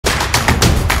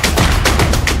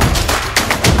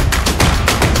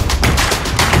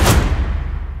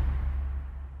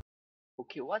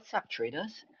Okay, what's up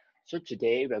traders? So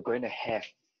today we're going to have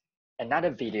another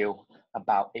video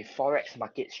about a forex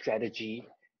market strategy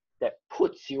that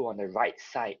puts you on the right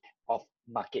side of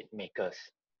market makers.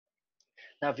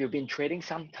 Now, if you've been trading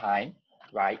some time,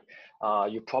 right,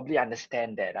 you probably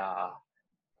understand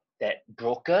that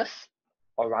brokers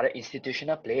or rather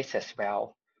institutional players as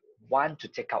well want to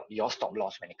take out your stop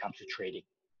loss when it comes to trading.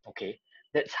 Okay,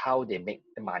 that's how they make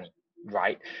the money,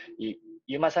 right?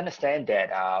 You must understand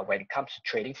that when it comes to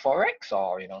trading forex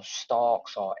or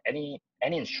stocks or any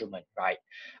instrument, right,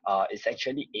 it's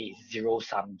actually a zero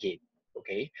sum game.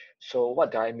 Okay, so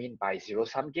what do I mean by zero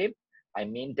sum game? I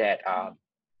mean that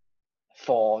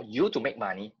for you to make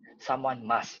money, someone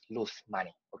must lose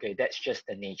money. Okay, that's just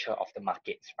the nature of the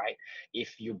markets, right?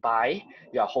 If you buy,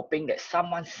 you are hoping that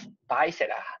someone buys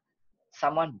at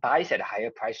a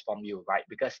higher price from you, right?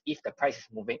 Because if the price is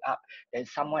moving up, then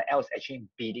someone else actually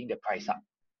bidding the price up.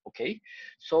 Okay,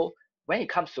 so when it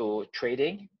comes to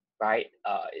trading, right,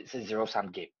 it's a zero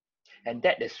sum game. And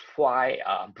that is why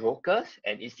brokers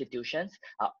and institutions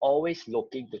are always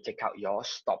looking to take out your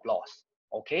stop loss.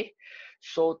 Okay,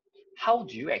 so how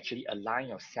do you actually align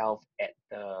yourself at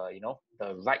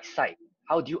the right side?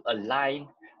 How do you align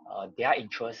their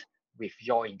interest with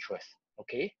your interest?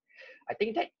 Okay, I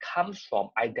think that comes from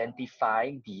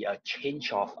identifying the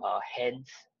change of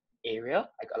hands area.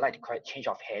 I like to call it change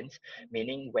of hands,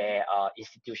 meaning where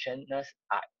institutions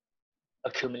are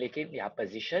accumulating their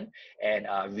position and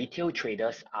retail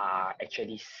traders are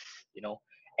actually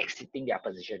exiting their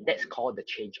position. That's called the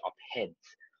change of hands.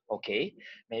 Okay,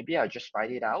 maybe I'll just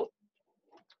write it out.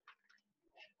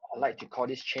 I like to call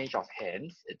this change of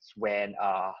hands. It's when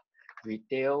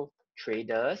retail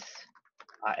traders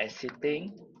are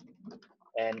exiting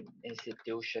and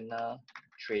institutional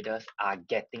traders are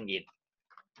getting in.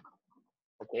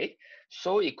 Okay,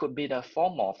 so it could be the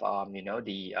form of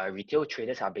the retail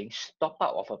traders are being stopped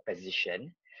out of a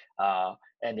position,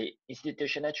 and the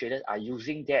institutional traders are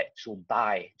using that to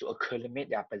buy to accumulate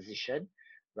their position,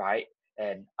 right?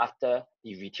 And after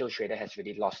the retail trader has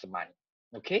really lost the money.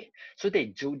 Okay, so they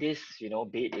do this,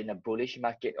 be it in a bullish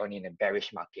market or in a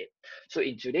bearish market. So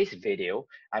in today's video,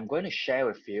 I'm going to share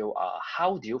with you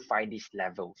how do you find these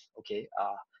levels. Okay,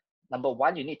 number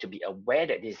one, you need to be aware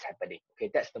that this is happening. Okay,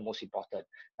 that's the most important.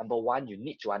 Number one, you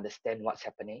need to understand what's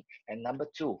happening. And number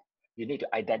two, you need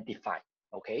to identify.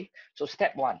 Okay, so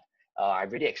step one, I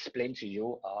already explained to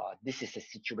you, this is a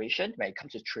situation when it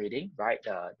comes to trading, right?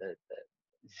 The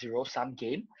zero sum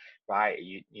game, right?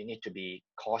 You need to be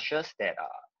cautious that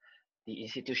the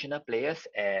institutional players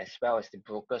as well as the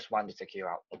brokers want to take you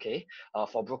out. Okay,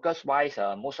 for brokers wise,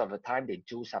 most of the time they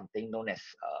do something known as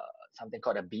something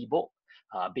called a B book.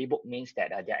 B book means that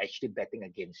they're actually betting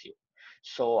against you.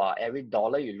 So every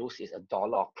dollar you lose is a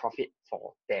dollar of profit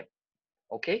for them.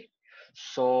 Okay,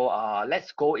 so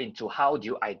let's go into how do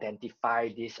you identify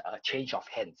this change of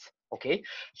hands. Okay,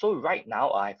 so right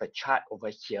now I have a chart over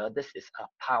here. This is a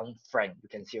pound franc, you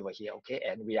can see over here. Okay,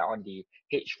 and we are on the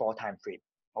H4 time frame.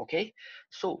 Okay,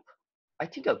 so I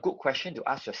think a good question to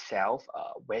ask yourself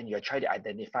when you're trying to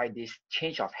identify this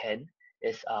change of hand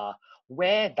is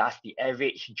where does the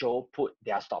average Joe put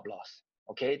their stop loss?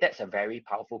 Okay, that's a very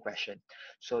powerful question.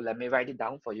 So let me write it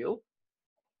down for you.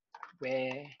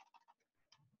 Where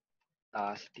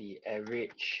does the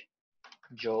average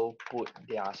Joe put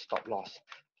their stop loss?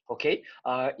 Okay,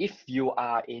 if you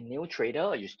are a new trader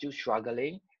or you're still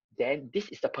struggling, then this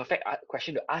is the perfect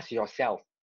question to ask yourself.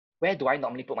 Where do I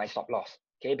normally put my stop loss?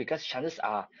 Okay, because chances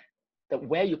are that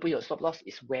where you put your stop loss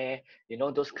is where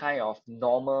those kind of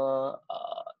normal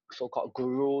so-called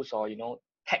gurus or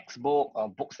textbook or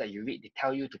books that you read, they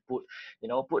tell you to put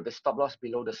the stop loss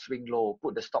below the swing low,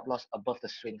 put the stop loss above the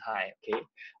swing high. Okay,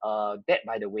 that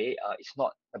by the way is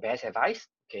not the best advice.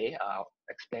 Okay, I'll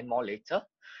explain more later.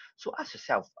 So ask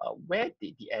yourself, where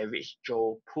did the average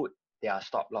Joe put their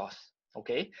stop loss?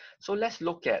 Okay, so let's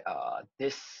look at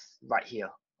this right here.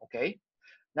 Okay,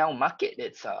 now market,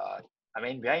 it's I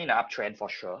mean, we are in an uptrend for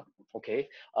sure. Okay,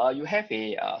 you have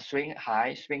a swing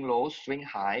high, swing low, swing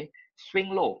high, swing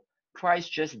low. Price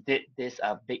just did this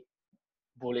big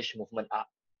bullish movement up.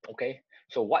 Okay,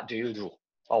 so what do you do?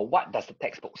 Or what does the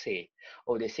textbook say?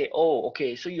 Oh, they say, oh,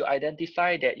 okay, so you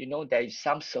identify that there is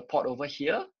some support over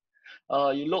here.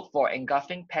 You look for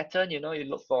engulfing pattern. You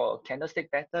look for candlestick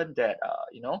pattern that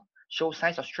show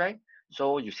signs of strength.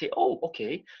 So you say, oh,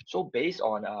 okay, so based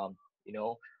on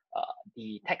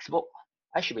the textbook,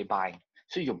 I should be buying.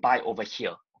 So you buy over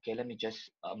here. Okay, let me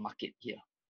just mark it here.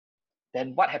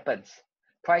 Then what happens?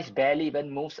 Price barely even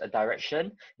moves a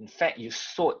direction. In fact, you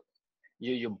sold,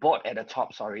 you bought at the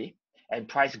top, sorry, and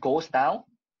price goes down.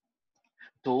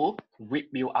 to whip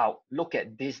you out. Look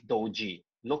at this doji.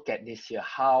 Look at this here,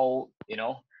 how,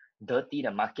 dirty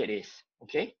the market is.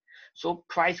 Okay, so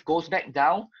price goes back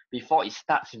down before it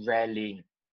starts rallying.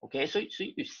 Okay, so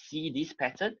you see this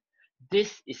pattern.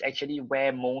 This is actually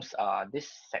where most this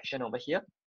section over here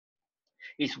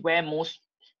is where most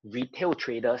retail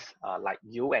traders like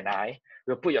you and I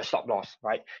will put your stop loss,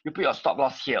 right? You put your stop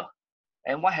loss here,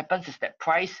 and what happens is that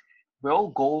price will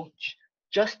go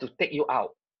just to take you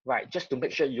out, right? Just to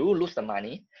make sure you lose the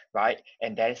money, right?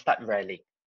 And then start rallying.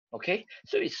 Okay,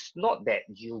 so it's not that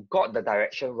you got the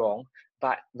direction wrong,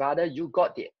 but rather you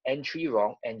got the entry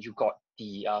wrong and you got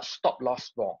the stop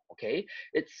loss wrong. Okay,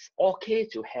 it's okay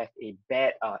to have a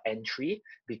bad entry,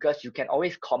 because you can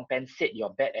always compensate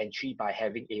your bad entry by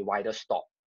having a wider stop,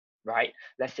 right?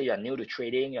 Let's say you're new to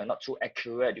trading, you're not too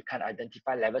accurate, you can't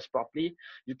identify levels properly,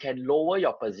 you can lower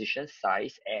your position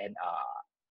size and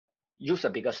use a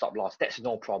bigger stop loss. That's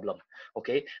no problem.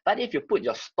 Okay, but if you put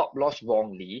your stop loss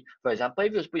wrongly, for example,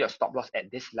 if you put your stop loss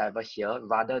at this level here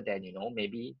rather than,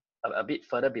 maybe a bit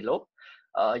further below,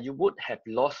 you would have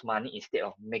lost money instead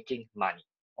of making money.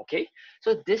 Okay,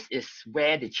 so this is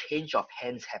where the change of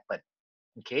hands happen.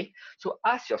 Okay, so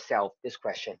ask yourself this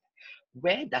question: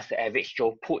 where does the average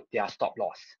Joe put their stop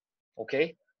loss?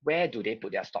 Okay, where do they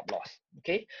put their stop loss?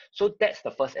 Okay, so that's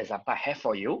the first example I have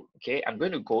for you. Okay, I'm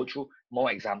going to go through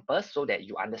more examples so that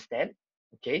you understand.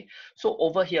 Okay, so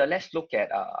over here, let's look at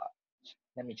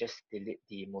let me just delete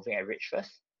the moving average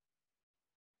first.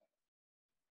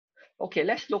 Okay,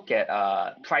 let's look at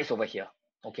price over here.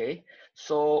 Okay,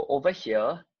 so over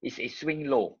here is a swing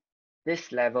low,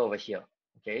 this level over here.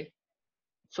 Okay,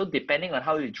 so depending on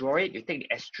how you draw it, you take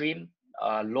the extreme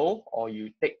low or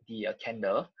you take the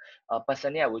candle.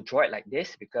 Personally, I would draw it like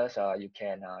this because you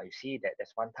can you see that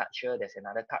there's one touch here, there's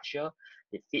another touch here.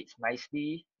 It fits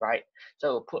nicely, right? So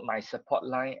I'll put my support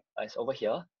line as over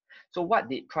here. So what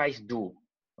did price do?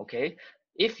 Okay,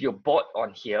 if you bought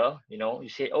on here, you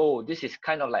say, oh, this is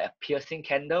kind of like a piercing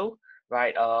candle,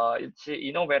 right? It's,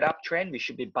 we're uptrend, we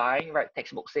should be buying, right?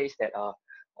 Textbook says that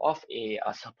off a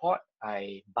support,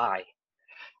 I buy,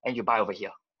 and you buy over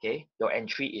here. Okay, your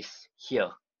entry is here.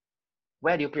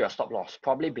 Where do you put your stop loss?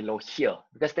 Probably below here,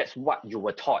 because that's what you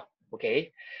were taught.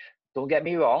 Okay, don't get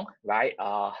me wrong, right?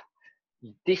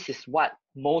 This is what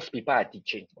most people are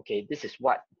teaching. Okay, this is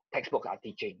what textbooks are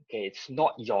teaching. Okay, it's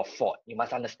not your fault. You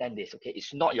must understand this. Okay,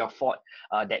 it's not your fault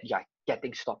that you are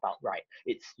getting stop out, right?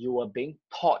 It's you are being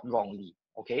taught wrongly.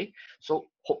 Okay, so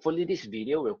hopefully this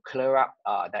video will clear up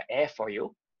the air for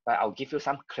you. Right, I'll give you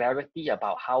some clarity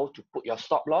about how to put your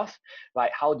stop loss. Right,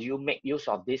 how do you make use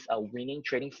of this winning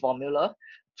trading formula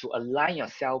to align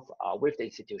yourself with the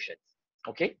institutions?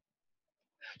 Okay,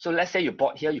 so let's say you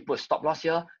bought here, you put stop loss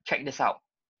here. Check this out.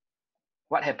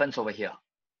 What happens over here?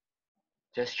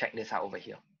 Just check this out over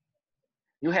here.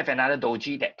 You have another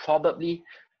doji that probably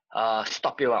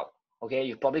stop you out. Okay,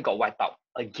 you probably got wiped out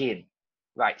again,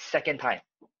 right? Second time,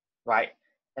 right?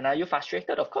 And are you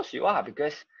frustrated? Of course you are,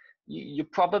 because you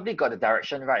probably got the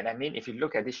direction right. I mean, if you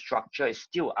look at this structure, it's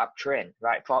still uptrend,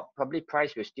 right? Probably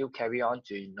price will still carry on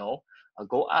to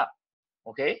go up.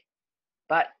 Okay,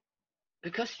 but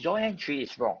because your entry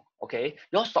is wrong, okay,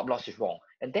 your stop loss is wrong,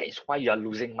 and that is why you are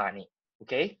losing money.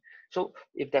 Okay, so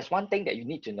if there's one thing that you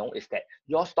need to know, is that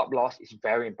your stop loss is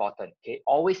very important. Okay,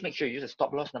 always make sure you use a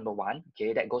stop loss, number one.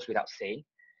 Okay, that goes without saying.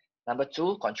 Number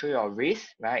two, control your risk,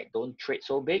 right? Don't trade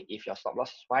so big if your stop loss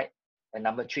is wide. And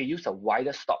number three, use a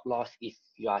wider stop loss if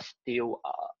you are still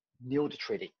new to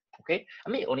trading. Okay, I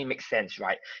mean, it only makes sense,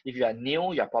 right? If you are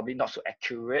new, you're probably not so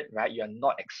accurate, right? You're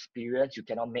not experienced, you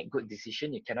cannot make good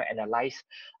decisions, you cannot analyze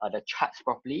the charts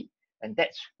properly, and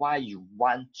that's why you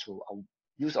want to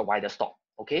use a wider stop.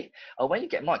 Okay, when you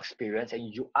get more experience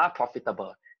and you are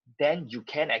profitable, then you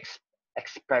can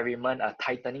experiment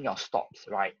tightening your stops,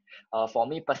 right? For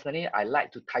me personally, I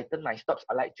like to tighten my stops.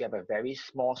 I like to have a very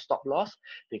small stop loss,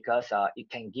 because it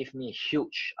can give me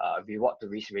huge reward to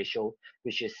risk ratio,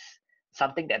 which is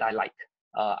something that I like.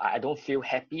 I don't feel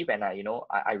happy when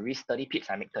I risk 30 pips,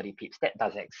 I make 30 pips. That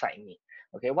doesn't excite me.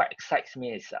 Okay, what excites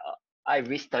me is I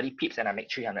risk 30 pips and I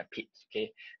make 300 pips.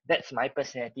 Okay, that's my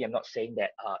personality. I'm not saying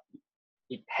that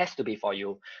it has to be for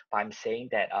you, but I'm saying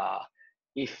that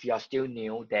if you're still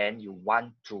new, then you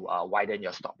want to widen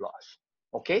your stop loss.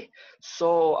 Okay,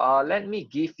 so let me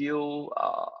give you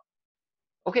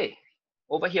okay,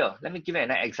 over here, let me give you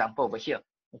an example over here.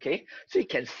 Okay, so you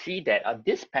can see that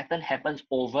this pattern happens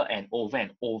over and over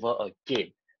and over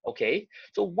again. Okay,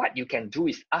 so what you can do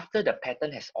is, after the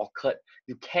pattern has occurred,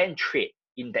 you can trade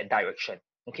in that direction.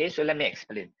 Okay, so let me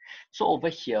explain. So over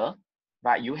here,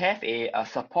 right, you have a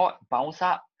support, bounce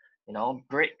up,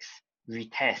 breaks,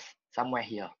 retest. somewhere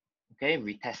here. Okay,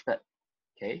 retested.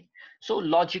 Okay, so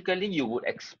logically you would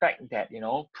expect that, you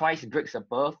know, price breaks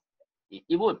above,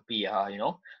 it would be you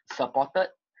know, supported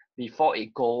before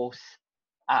it goes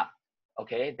up.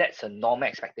 Okay, that's a normal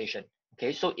expectation.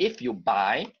 Okay, so if you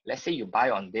buy, let's say you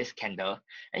buy on this candle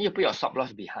and you put your stop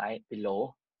loss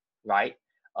below, right?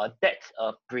 That's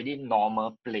a pretty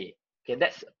normal play. Okay,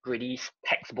 that's pretty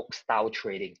textbook style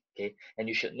trading. Okay, and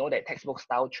you should know that textbook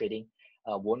style trading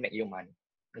won't make you money.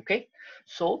 Okay,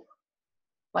 so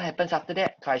what happens after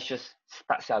that? Price just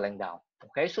start selling down.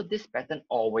 Okay, so this pattern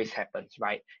always happens,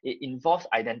 right? It involves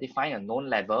identifying a known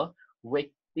level,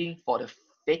 waiting for the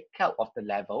fake out of the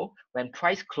level. When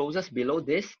price closes below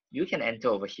this, you can enter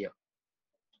over here.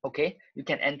 Okay, you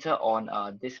can enter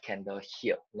on this candle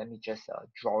here. Let me just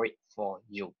draw it for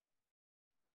you.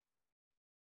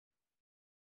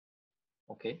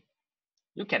 Okay,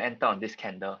 you can enter on this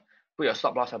candle, put your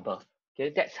stop loss above.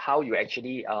 Okay, that's how you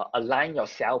actually align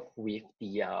yourself with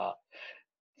the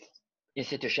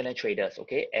institutional traders.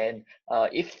 Okay, and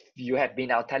if you have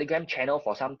been our Telegram channel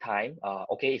for some time,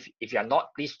 okay, if you're not,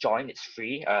 please join, it's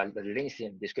free. The link is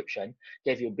in the description.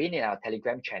 Okay, if you've been in our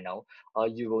Telegram channel,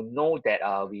 you will know that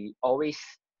we always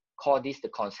call this the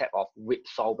concept of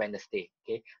whipsaw Wednesday.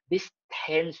 Okay, this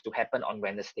tends to happen on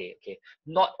Wednesday. Okay,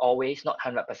 not always, not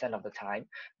 100% of the time,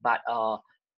 but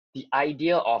the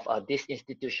idea of this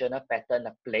institutional pattern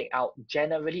playing out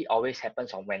generally always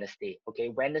happens on Wednesday. Okay,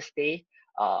 Wednesday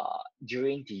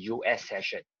during the US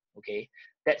session. Okay,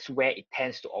 that's where it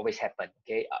tends to always happen.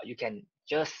 Okay, you can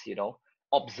just, you know,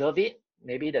 observe it.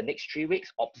 Maybe the next 3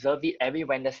 weeks, observe it every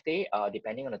Wednesday,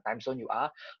 depending on the time zone you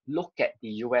are. Look at the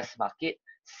US market,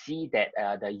 see that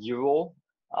the euro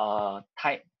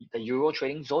type, the euro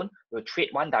trading zone will trade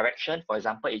one direction. For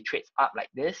example, it trades up like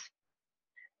this,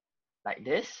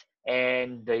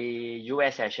 and the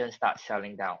US session starts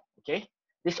selling down. Okay,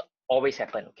 this always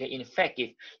happen. Okay, in fact,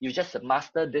 if you just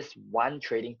master this one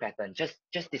trading pattern, just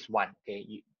this one,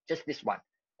 okay, just this one,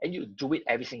 and you do it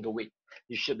every single week,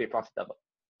 you should be profitable.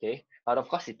 Okay, but of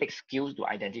course it takes skills to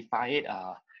identify it.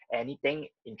 Anything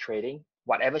in trading,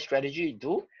 whatever strategy you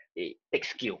do, it takes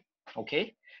skill.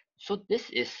 Okay, so this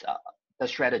is the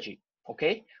strategy.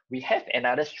 Okay, we have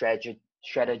another strategy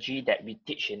that we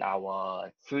teach in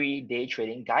our free day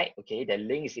trading guide. Okay, the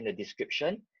link is in the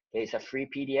description. Okay, it's a free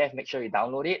PDF. Make sure you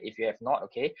download it if you have not.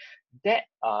 Okay, that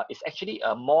is actually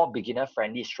a more beginner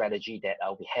friendly strategy that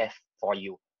we have for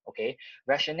you. Okay,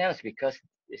 rationale is because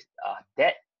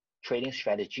that trading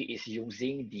strategy is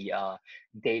using the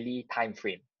daily time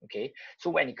frame. Okay, so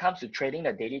when it comes to trading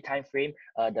the daily time frame,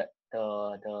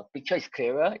 the picture is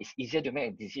clearer. It's easier to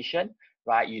make a decision,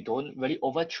 right? You don't really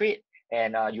over trade,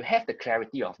 and you have the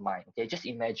clarity of mind. Okay, just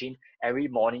imagine every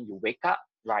morning you wake up,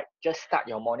 right? Just start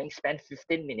your morning, spend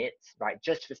 15 minutes, right?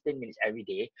 Just 15 minutes every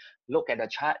day. Look at the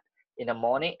chart in the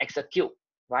morning, execute,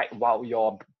 right? While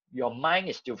your mind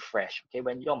is still fresh. Okay,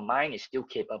 when your mind is still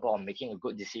capable of making a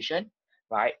good decision,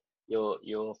 right?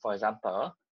 You for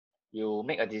example, you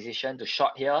make a decision to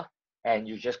short here and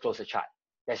you just close the chart.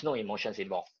 There's no emotions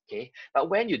involved. Okay, but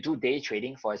when you do day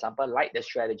trading, for example, like the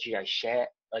strategy I shared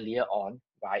earlier on,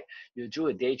 right? You do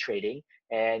a day trading,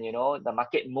 and you know the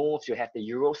market moves. You have the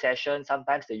euro session.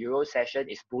 Sometimes the euro session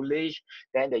is bullish,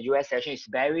 then the US session is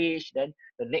bearish, then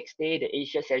the next day the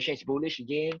Asia session is bullish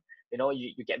again. You know,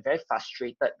 you get very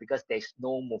frustrated because there's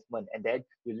no movement, and then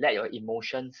you let your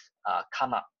emotions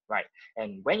come up, right?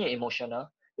 And when you're emotional,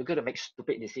 you're going to make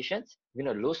stupid decisions. You're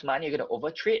going to lose money. You're going to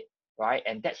overtrade, right?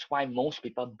 And that's why most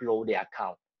people blow their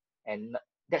account. And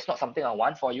that's not something I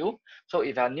want for you. So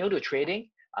if you're new to trading,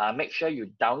 make sure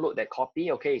you download that copy.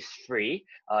 Okay, it's free.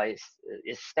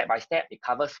 It's step by step. It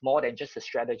covers more than just the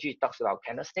strategy. It talks about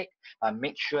candlestick.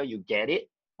 Make sure you get it.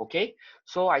 Okay.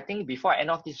 So I think before I end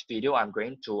off this video, I'm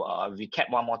going to recap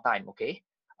one more time. Okay.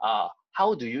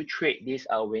 How do you trade this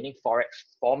winning forex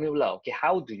formula? Okay.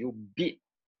 How do you beat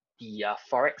the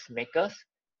forex makers,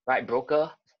 right?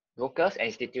 Brokers and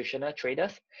institutional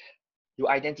traders? You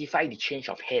identify the change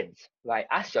of hands, right?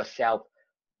 Ask yourself,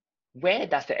 where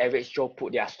does the average Joe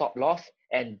put their stop loss,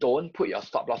 and don't put your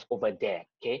stop loss over there.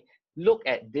 Okay, look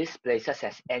at these places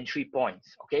as entry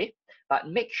points. Okay, but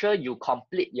make sure you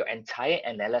complete your entire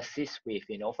analysis with,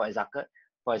 you know, for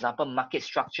example, market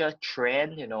structure,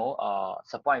 trend, you know,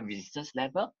 support and resistance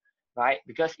level, right?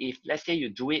 Because if let's say you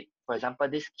do it, for example,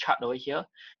 this chart over here,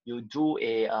 you do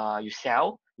a you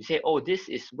sell, you say, oh, this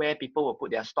is where people will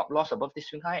put their stop loss above this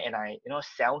swing high, and I, you know,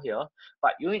 sell here.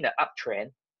 But you're in the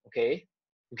uptrend, okay,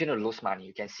 you're going to lose money.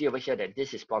 You can see over here that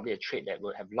this is probably a trade that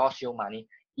would have lost you money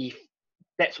if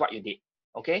that's what you did.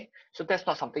 Okay, so that's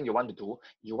not something you want to do.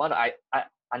 You want to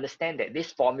understand that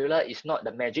this formula is not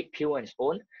the magic pill on its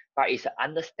own, but it's an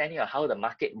understanding of how the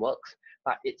market works,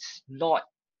 but it's not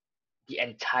the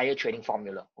entire trading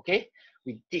formula. Okay,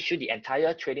 we teach you the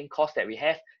entire trading course that we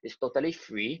have. It's totally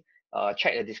free.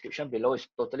 Check the description below. It's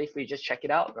totally free. Just check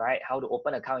it out, right? How to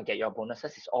open account and get your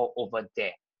bonuses is all over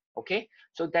there. Okay,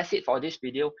 so that's it for this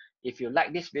video. If you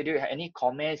like this video, have any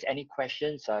comments, any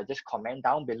questions, just comment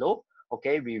down below.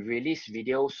 Okay, we release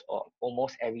videos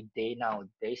almost every day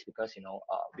nowadays because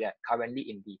we are currently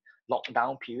in the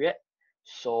lockdown period,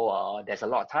 so there's a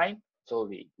lot of time, so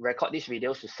we record these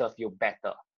videos to serve you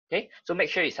better. Okay, so make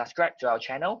sure you subscribe to our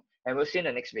channel and we'll see you in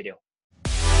the next video.